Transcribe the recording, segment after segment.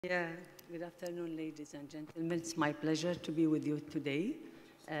Yeah, good afternoon, ladies and gentlemen. It's my pleasure to be with you today.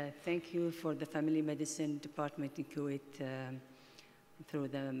 Thank you for the Family Medicine Department in Kuwait through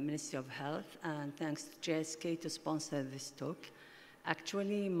the Ministry of Health, and thanks to JSK to sponsor this talk.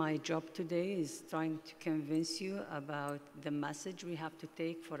 Actually, my job today is trying to convince you about the message we have to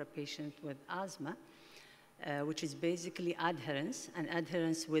take for a patient with asthma, which is basically adherence, and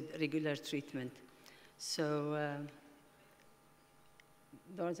adherence with regular treatment. So,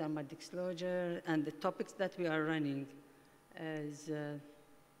 those are my disclosure, and the topics that we are running is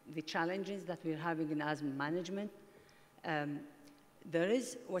the challenges that we're having in asthma management. There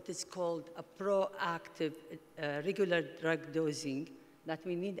is what is called a ProActive regular drug dosing that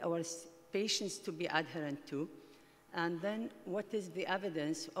we need our patients to be adherent to. And then what is the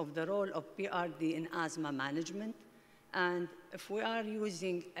evidence of the role of PRD in asthma management? And if we are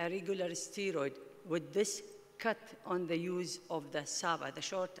using a regular steroid, would this cut on the use of the SABA, the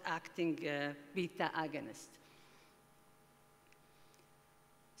short-acting beta agonist?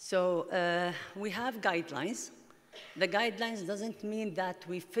 So we have guidelines. The guidelines doesn't mean that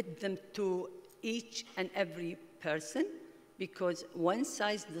we fit them to each and every person, because one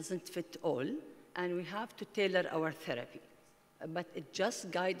size doesn't fit all, and we have to tailor our therapy. But it's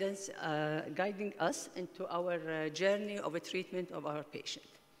just guiding us into our journey of a treatment of our patient.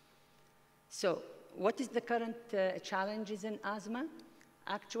 So, what is the current challenges in asthma?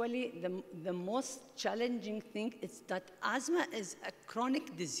 Actually, the most challenging thing is that asthma is a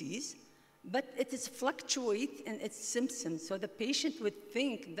chronic disease, but it is fluctuate in its symptoms. So the patient would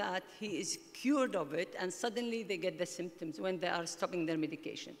think that he is cured of it, and suddenly they get the symptoms when they are stopping their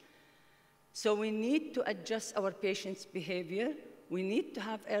medication. So we need to adjust our patient's behavior. We need to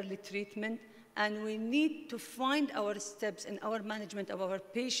have early treatment, and we need to find our steps in our management of our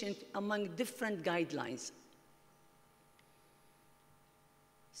patient among different guidelines.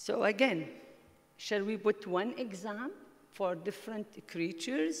 So again, shall we put one exam for different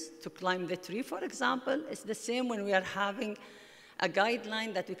creatures to climb the tree, for example? It's the same when we are having a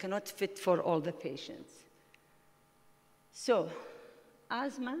guideline that we cannot fit for all the patients. So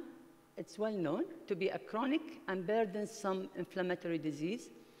asthma, it's well known to be a chronic and burdensome inflammatory disease.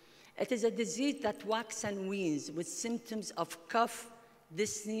 It is a disease that waxes and wanes with symptoms of cough,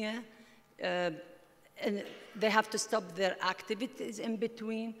 dyspnea, and they have to stop their activities in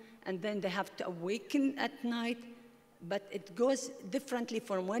between, and then they have to awaken at night. But it goes differently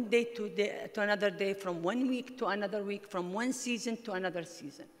from one day to another day, from 1 week to another week, from one season to another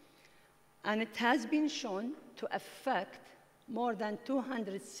season. And it has been shown to affect more than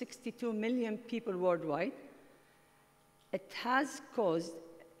 262 million people worldwide. It has caused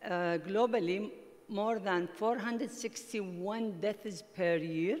globally more than 461 deaths per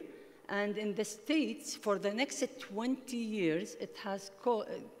year. And in the States, for the next 20 years, it has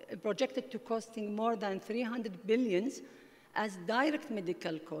projected to costing more than 300 billion as direct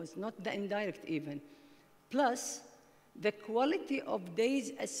medical costs, not the indirect even. Plus, the quality of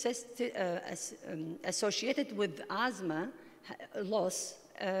days associated with asthma loss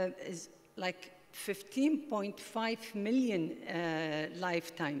is like 15.5 million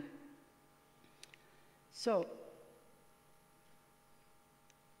lifetime. So,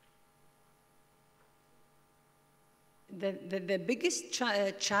 the biggest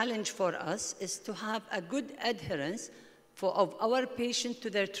challenge for us is to have a good adherence of our patient to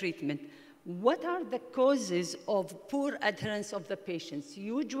their treatment. What are the causes of poor adherence of the patients?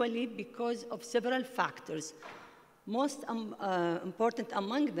 Usually because of several factors. Most important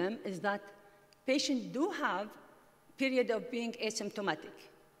among them is that patients do have period of being asymptomatic,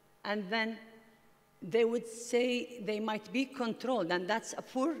 and then they would say they might be controlled, and that's a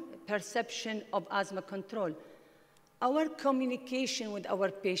poor perception of asthma control. Our communication with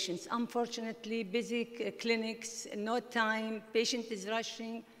our patients, unfortunately, busy clinics, no time, patient is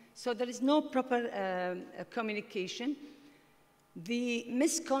rushing, so there is no proper communication. The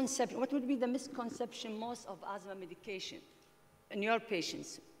misconception, what would be the misconception most of asthma medication in your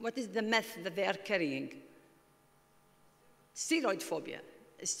patients? What is the myth that they are carrying? Steroid phobia,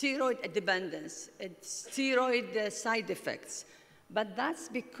 steroid dependence, steroid side effects. But that's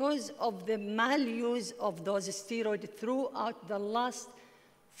because of the maluse of those steroids throughout the last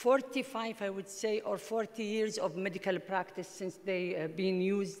 45, I would say, or 40 years of medical practice since they have been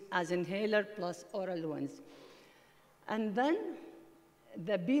used as inhaler plus oral ones. And then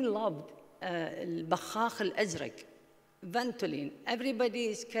the beloved al-Bakhakh al-Azraq, Ventolin. Everybody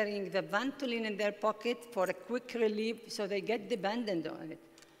is carrying the Ventolin in their pocket for a quick relief, so they get dependent on it.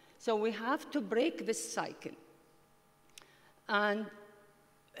 So we have to break this cycle. And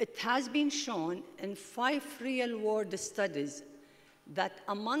it has been shown in 5 real-world studies that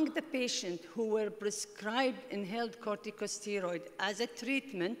among the patients who were prescribed inhaled corticosteroid as a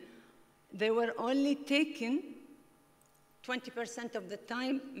treatment, they were only taken 20% of the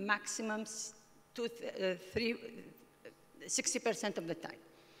time, maximum 60% of the time.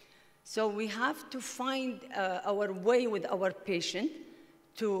 So we have to find our way with our patient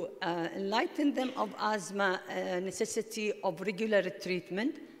to enlighten them of asthma necessity of regular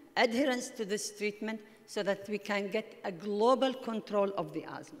treatment, adherence to this treatment, so that we can get a global control of the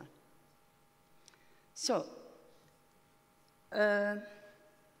asthma. So, a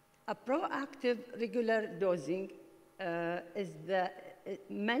proactive regular dosing is the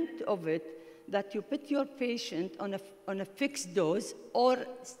meant of it that you put your patient on a fixed dose or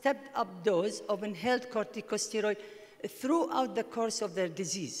stepped up dose of inhaled corticosteroid throughout the course of their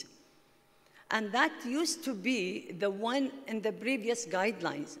disease. And that used to be the one in the previous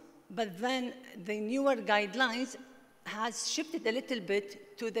guidelines. But then the newer guidelines has shifted a little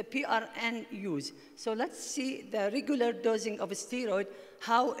bit to the PRN use. So let's see the regular dosing of a steroid,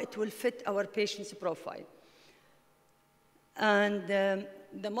 how it will fit our patient's profile. And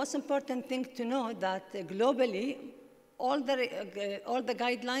the most important thing to know that globally, all the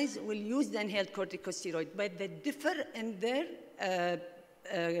guidelines will use the inhaled corticosteroid, but they differ in their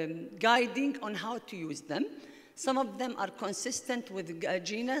guiding on how to use them. Some of them are consistent with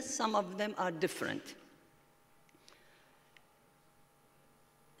GINA, some of them are different.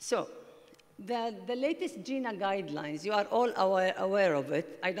 So, the latest GINA guidelines, you are all aware of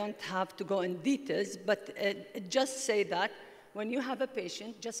it. I don't have to go in details, but it just say that when you have a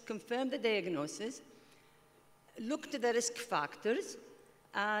patient, just confirm the diagnosis, look to the risk factors,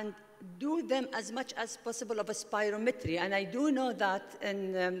 and do them as much as possible of a spirometry. And I do know that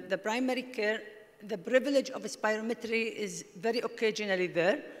in the primary care, the privilege of a spirometry is very occasionally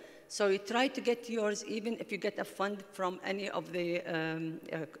there. So you try to get yours, even if you get a fund from any of the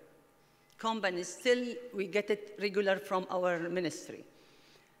companies, still we get it regular from our ministry.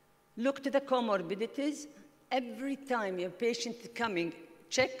 Look to the comorbidities. Every time your patient is coming,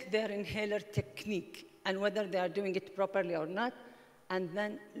 check their inhaler technique and whether they are doing it properly or not. And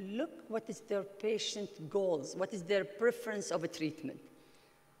then look what is their patient goals, what is their preference of a treatment.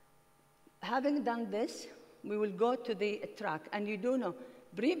 Having done this, we will go to the track. And you do know,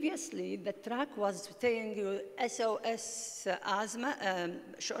 previously the track was saying you SOS asthma,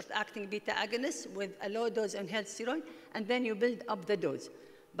 short-acting beta agonist with a low dose inhaled steroid, and then you build up the dose.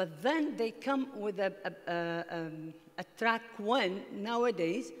 But then they come with a track 1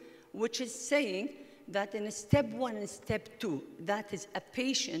 nowadays, which is saying that in step 1 and step 2, that is a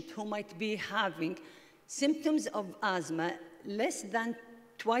patient who might be having symptoms of asthma less than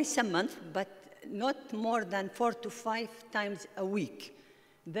twice a month, but not more than 4 to 5 times a week.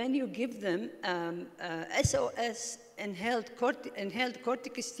 Then you give them SOS inhaled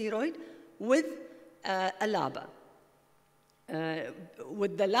corticosteroid with a LABA.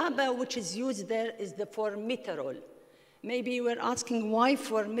 With the LABA, which is used there, is the formoterol. Maybe you were asking why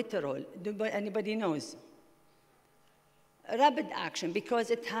formoterol. Anybody knows? Rapid action, because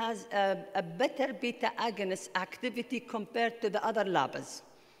it has a better beta agonist activity compared to the other LABAs.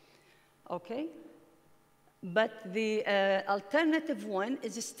 Okay? But the alternative one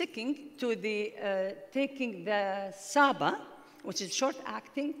is sticking to the taking the SABA, which is short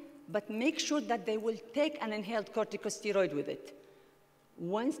acting, but make sure that they will take an inhaled corticosteroid with it.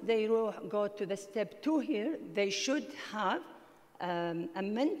 Once they go to the step 2 here, they should have a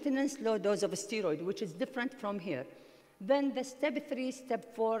maintenance low dose of a steroid, which is different from here. Then the step 3,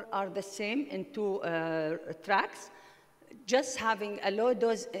 step 4 are the same in 2 tracks, just having a low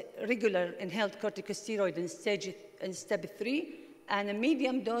dose regular inhaled corticosteroid in step 3 and a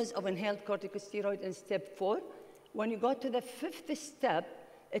medium dose of inhaled corticosteroid in step 4. When you go to the 5th step,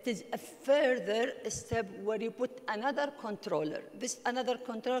 it is a further step where you put another controller. This another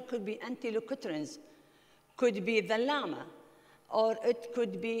controller could be anti-leukotrienes, could be the LAMA, or it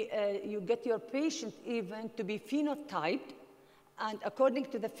could be you get your patient even to be phenotyped, and according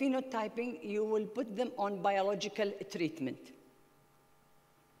to the phenotyping, you will put them on biological treatment.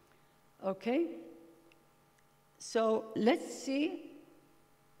 Okay? So let's see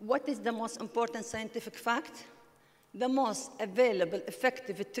what is the most important scientific fact. The most available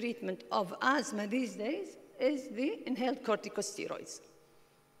effective treatment of asthma these days is the inhaled corticosteroids.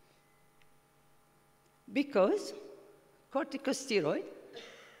 Because corticosteroid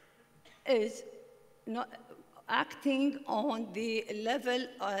is not acting on the level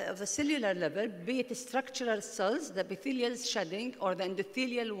of the cellular level, be it structural cells, the epithelial shedding, or the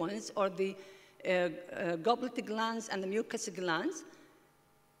endothelial ones, or the goblet glands and the mucus glands,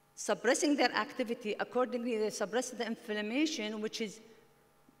 suppressing their activity. Accordingly, they suppress the inflammation, which is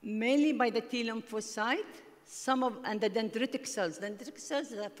mainly by the T lymphocyte, and the dendritic cells. Dendritic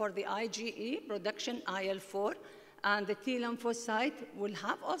cells are for the IgE production, IL-4, and the T lymphocyte will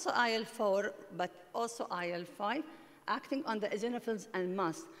have also IL-4, but also IL-5, acting on the eosinophils and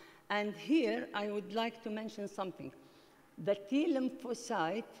mast. And here, I would like to mention something. The T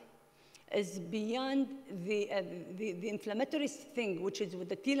lymphocyte is beyond the inflammatory thing, which is with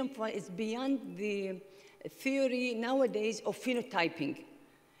the T lymphocyte, is beyond the theory nowadays of phenotyping.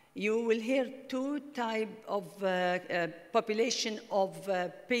 You will hear two types of population of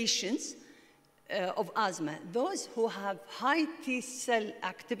patients of asthma. Those who have high T cell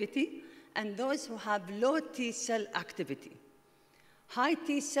activity and those who have low T cell activity. High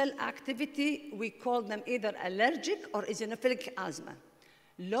T cell activity, we call them either allergic or eosinophilic asthma.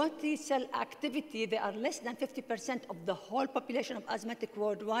 Low T cell activity, they are less than 50% of the whole population of asthmatic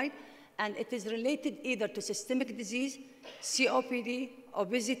worldwide, and it is related either to systemic disease, COPD,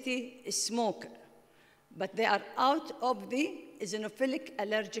 obesity, smoker. But they are out of the eosinophilic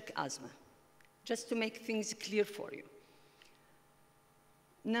allergic asthma, just to make things clear for you.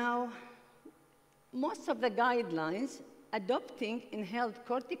 Now, most of the guidelines adopting inhaled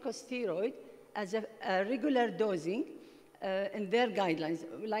corticosteroid as a regular dosing in their guidelines,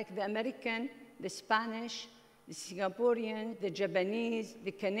 like the American, the Spanish, the Singaporean, the Japanese,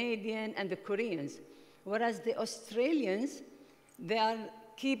 the Canadian, and the Koreans. Whereas the Australians, they are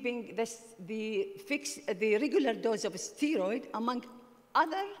keeping the regular dose of steroid among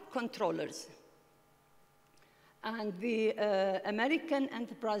other controllers. And the American and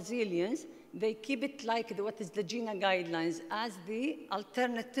the Brazilians, they keep it like what is the GINA guidelines as the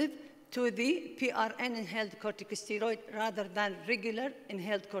alternative to the PRN inhaled corticosteroid rather than regular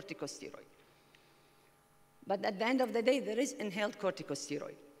inhaled corticosteroid. But at the end of the day, there is inhaled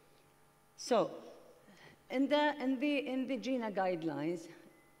corticosteroid. So in the GINA guidelines,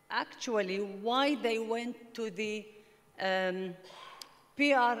 actually why they went to the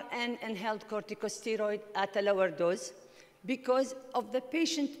PRN inhaled corticosteroid at a lower dose, because of the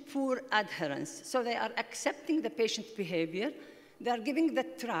patient poor adherence. So they are accepting the patient behavior. They are giving the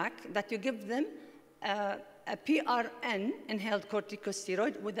track that you give them a PRN inhaled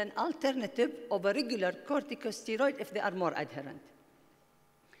corticosteroid with an alternative of a regular corticosteroid if they are more adherent.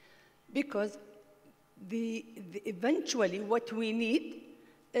 Because eventually what we need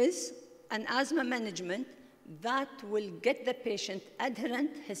is an asthma management that will get the patient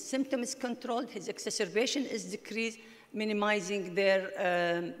adherent, his symptoms controlled, his exacerbation is decreased, minimizing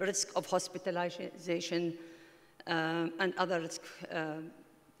their risk of hospitalization and other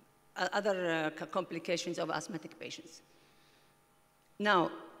complications of asthmatic patients.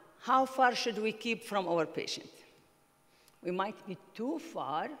 Now, how far should we keep from our patient? We might be too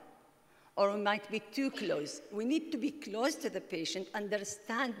far, or we might be too close. We need to be close to the patient,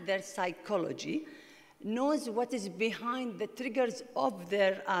 understand their psychology, knows what is behind the triggers of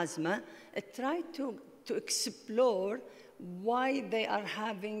their asthma, try to explore why they are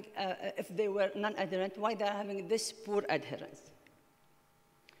having, if they were non-adherent, why they are having this poor adherence.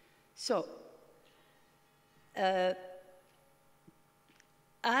 So,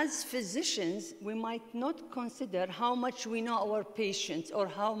 as physicians, we might not consider how much we know our patients or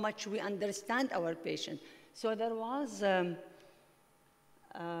how much we understand our patient. So there was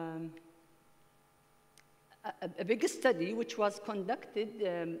a big study which was conducted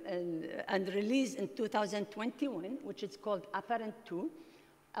and released in 2021, which is called Apparent2,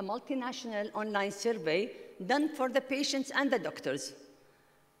 a multinational online survey done for the patients and the doctors.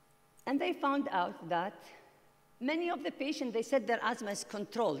 And they found out that many of the patients, they said their asthma is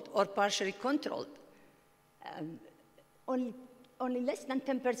controlled or partially controlled. Only less than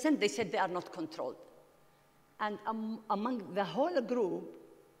 10% they said they are not controlled. And among the whole group,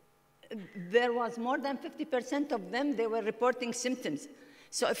 there was more than 50% of them, they were reporting symptoms.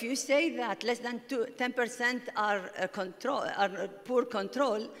 So if you say that less than 10% are poor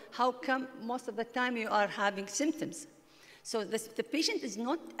control, how come most of the time you are having symptoms? So the patient is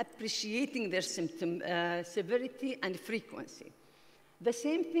not appreciating their symptom severity and frequency. The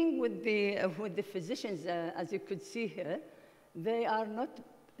same thing with the physicians, as you could see here. They are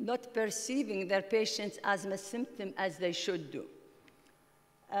not perceiving their patients' asthma symptom as they should do.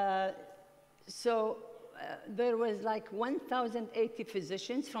 There was like 1,080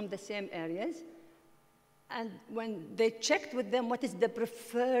 physicians from the same areas. And when they checked with them what is the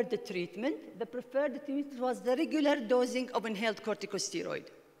preferred treatment, the preferred treatment was the regular dosing of inhaled corticosteroid,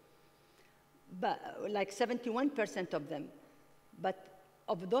 but like 71% of them. But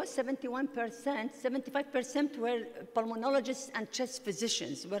of those 71%, 75% were pulmonologists and chest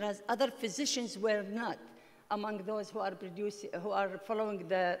physicians, whereas other physicians were not. among those who are following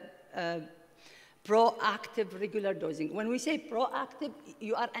the proactive regular dosing. When we say proactive,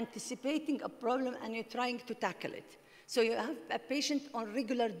 you are anticipating a problem and you're trying to tackle it. So you have a patient on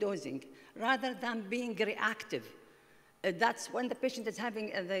regular dosing rather than being reactive. That's when the patient is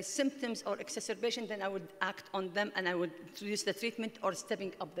having the symptoms or exacerbation, then I would act on them and I would introduce the treatment or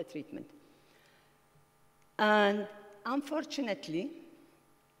stepping up the treatment. And unfortunately,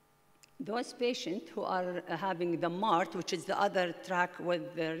 those patients who are having the MART, which is the other track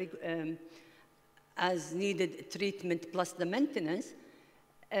with the as needed treatment plus the maintenance,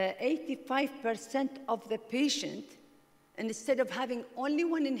 85% of the patient, instead of having only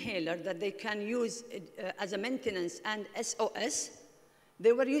one inhaler that they can use as a maintenance and SOS,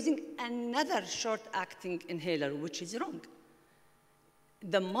 they were using another short-acting inhaler, which is wrong.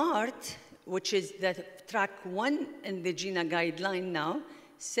 The MART, which is the track 1 in the GINA guideline now,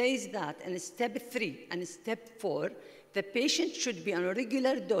 says that in step 3 and step 4, the patient should be on a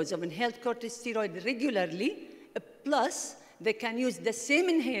regular dose of inhaled corticosteroid regularly, plus they can use the same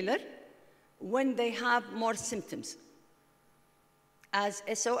inhaler when they have more symptoms as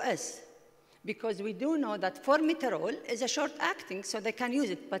SOS. Because we do know that formoterol is a short-acting, so they can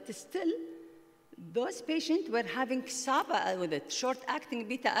use it. But still, those patients were having SABA with it, short-acting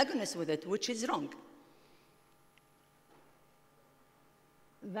beta agonist with it, which is wrong.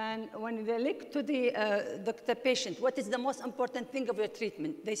 Then when they look to the patient, what is the most important thing of your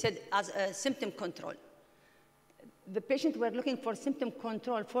treatment? They said as a symptom control. The patient were looking for symptom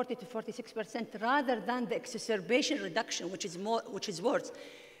control, 40 to 46%, rather than the exacerbation reduction, which is worse.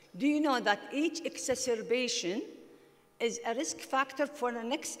 Do you know that each exacerbation is a risk factor for the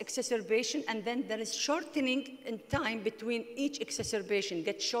next exacerbation, and then there is shortening in time between each exacerbation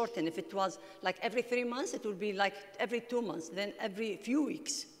gets shortened. If it was like every 3 months, it would be like every 2 months, then every few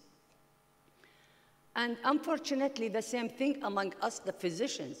weeks. And unfortunately, the same thing among us, the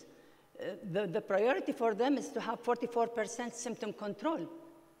physicians. The priority for them is to have 44% symptom control.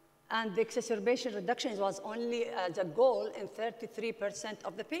 And the exacerbation reduction was only as a goal in 33%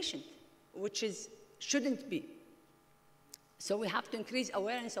 of the patient, which shouldn't be. So we have to increase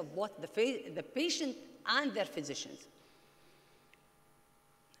awareness of both the patient and their physicians.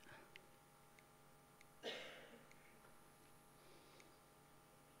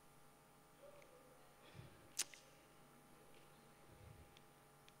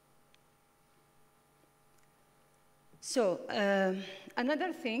 So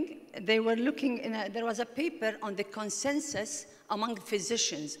another thing, they were looking, there was a paper on the consensus among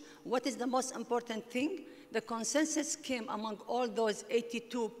physicians. What is the most important thing? The consensus came among all those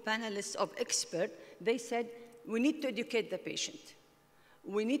 82 panelists of experts. They said, we need to educate the patient.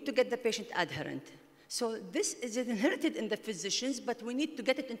 We need to get the patient adherent. So this is inherited in the physicians, but we need to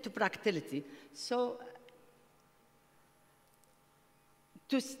get it into practicality. So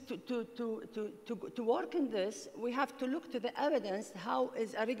to work in this, we have to look to the evidence, how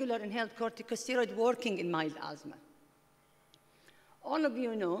is a regular inhaled corticosteroid working in mild asthma? All of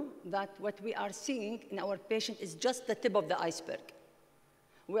you know that what we are seeing in our patient is just the tip of the iceberg.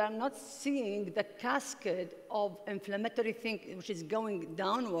 We are not seeing the cascade of inflammatory thing which is going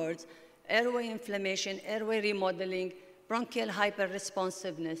downwards, airway inflammation, airway remodeling, bronchial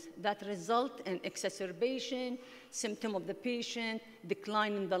hyperresponsiveness that result in exacerbation, symptom of the patient,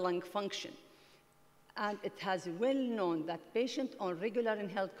 decline in the lung function. And it has well known that patients on regular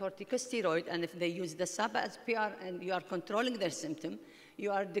inhaled corticosteroid, and if they use the SABA as PR and you are controlling their symptom,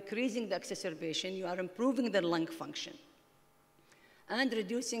 you are decreasing the exacerbation, you are improving their lung function, and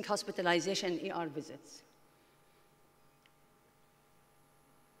reducing hospitalization and ER visits.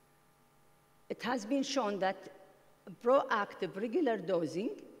 It has been shown that proactive regular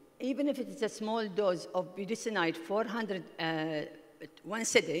dosing, even if it is a small dose of budesonide 400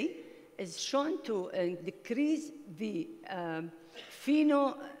 once a day, is shown to decrease the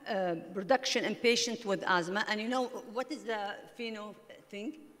FeNO production in patients with asthma. And you know, what is the FeNO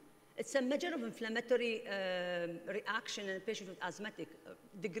thing? It's a measure of inflammatory reaction in a patient with asthmatic,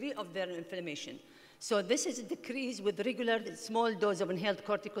 degree of their inflammation. So this is a decrease with regular small dose of inhaled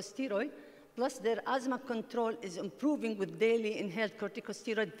corticosteroid, plus their asthma control is improving with daily inhaled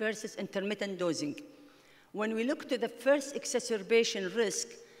corticosteroid versus intermittent dosing. When we look to the first exacerbation risk,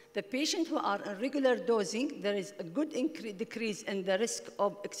 the patients who are on regular dosing, there is a good decrease in the risk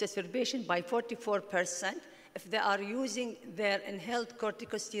of exacerbation by 44% if they are using their inhaled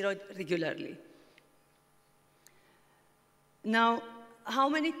corticosteroid regularly. Now, how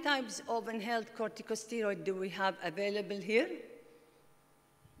many types of inhaled corticosteroid do we have available here?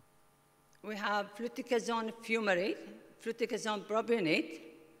 We have fluticasone fumarate, fluticasone propionate,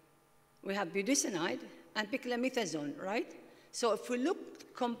 we have budesonide, and piclomethasone, right? So if we look,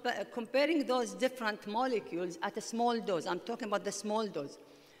 comparing those different molecules at a small dose, I'm talking about the small dose.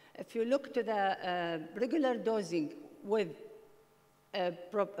 If you look to the regular dosing with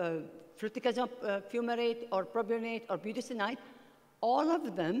fluticasone fumarate or propionate or budesonide, all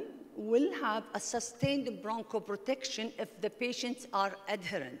of them will have a sustained bronchoprotection if the patients are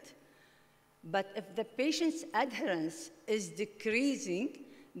adherent. But if the patient's adherence is decreasing,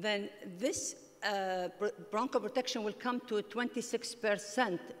 then this bronchoprotection will come to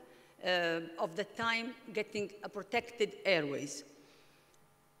 26% of the time getting a protected airways.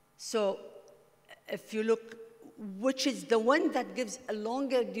 So if you look, which is the one that gives a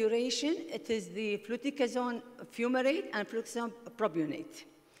longer duration, it is the fluticasone fumarate and fluticasone propionate.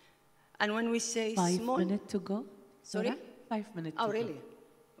 And when we say small... 5 minutes to go? Sorry? 5 minutes to go. Oh, really?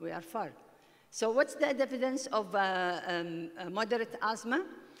 We are far. So what's the evidence of moderate asthma?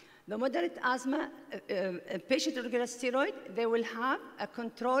 The moderate asthma, patient on regular steroid, they will have a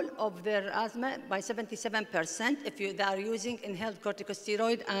control of their asthma by 77% if they are using inhaled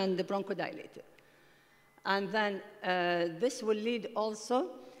corticosteroid and the bronchodilator. And then this will lead also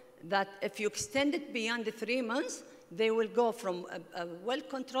that if you extend it beyond the 3 months, they will go from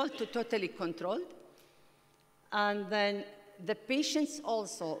well-controlled to totally controlled. And then the patients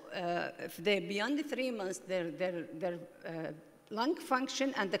also, if they're beyond the 3 months, their lung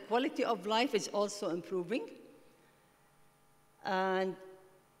function and the quality of life is also improving. And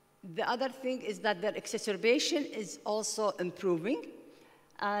the other thing is that their exacerbation is also improving.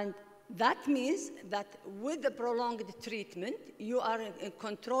 And that means that with the prolonged treatment, you are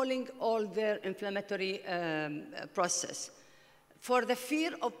controlling all their inflammatory process. For the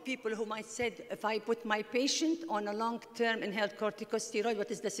fear of people who might say, if I put my patient on a long-term inhaled corticosteroid, what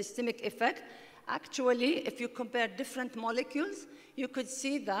is the systemic effect? Actually, if you compare different molecules, you could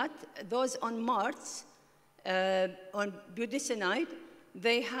see that those on MARTs, on budesonide,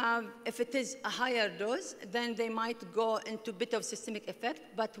 they have, if it is a higher dose, then they might go into a bit of systemic effect,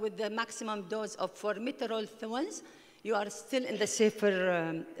 but with the maximum dose of formoterol ones, you are still in the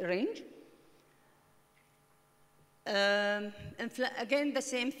safer range. Again, the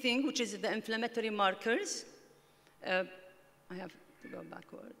same thing, which is the inflammatory markers. I have to go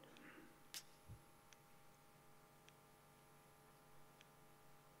backward.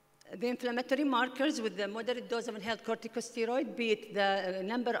 The inflammatory markers with the moderate dose of inhaled corticosteroid, be it the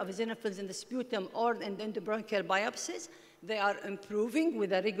number of eosinophils in the sputum or in the endobronchial biopsies, they are improving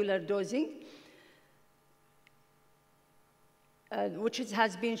with a regular dosing, which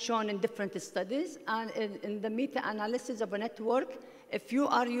has been shown in different studies. And in the meta-analysis of a network, if you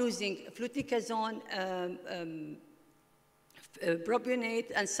are using fluticasone,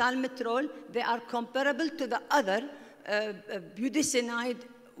 propionate, and salmeterol, they are comparable to the other budesonide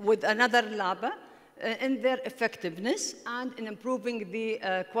with another LABA in their effectiveness and in improving the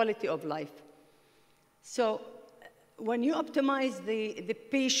quality of life. So when you optimize the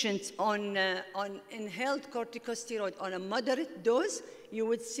patients on inhaled corticosteroid on a moderate dose, you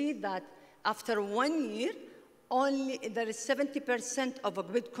would see that after 1 year, there is 70% of a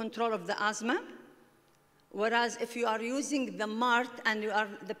good control of the asthma, whereas if you are using the MART and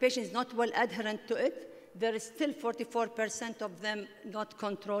the patient is not well adherent to it, there is still 44% of them not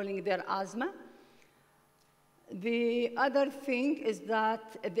controlling their asthma. The other thing is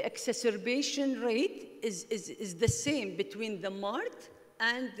that the exacerbation rate is the same between the MART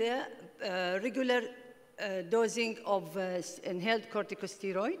and the regular dosing of inhaled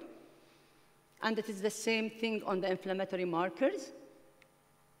corticosteroid. And it is the same thing on the inflammatory markers.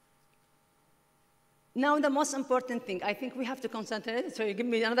 Now, the most important thing, I think we have to concentrate, so you give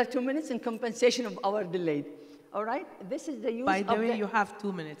me another 2 minutes in compensation of our delay. All right? This is the use of By the way, you have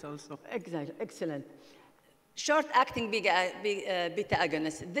 2 minutes also. Exactly, excellent. Short-acting beta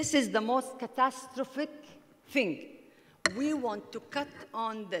agonist. This is the most catastrophic thing. We want to cut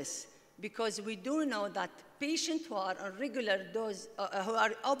on this because we do know that patients who are on regular dose, who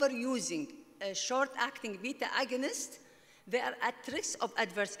are overusing a short-acting beta agonist, they are at risk of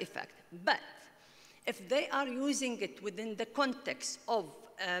adverse effect. But if they are using it within the context of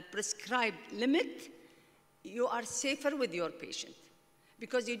a prescribed limit, you are safer with your patient.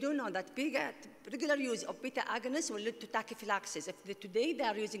 Because you do know that regular use of beta agonists will lead to tachyphylaxis. If today they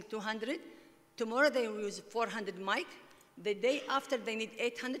are using 200, tomorrow they will use 400 mic, the day after they need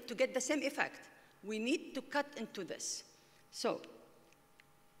 800 to get the same effect. We need to cut into this. So,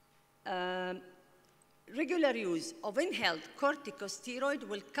 regular use of inhaled corticosteroid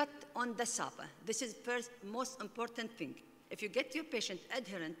will cut on the SAPA. This is first most important thing. If you get your patient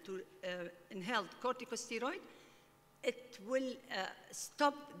adherent to inhaled corticosteroid, it will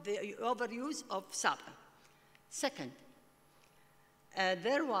stop the overuse of SAPA. Second,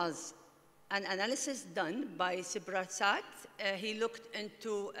 there was an analysis done by Sibrasat. He looked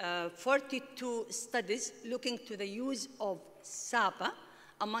into 42 studies looking to the use of SAPA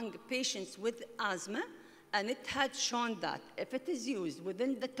among patients with asthma, and it had shown that if it is used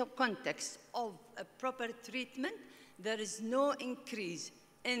within the context of a proper treatment, there is no increase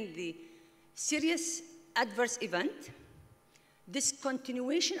in the serious adverse event,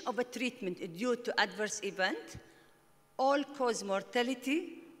 discontinuation of a treatment due to adverse event, all-cause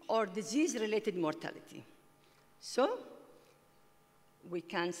mortality, or disease-related mortality. So we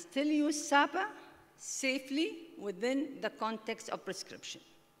can still use SAPA safely within the context of prescription.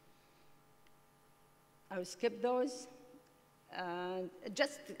 I will skip those.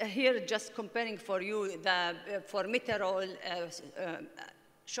 Just comparing for you the formoterol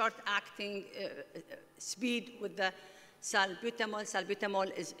short-acting speed with the salbutamol.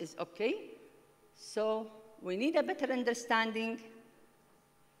 Salbutamol is okay. So we need a better understanding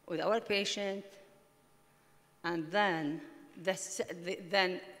with our patient, and then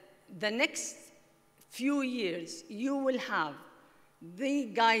the next few years, you will have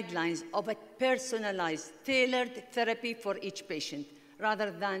the guidelines of a personalized, tailored therapy for each patient,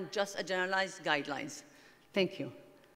 rather than just a generalized guidelines. Thank you.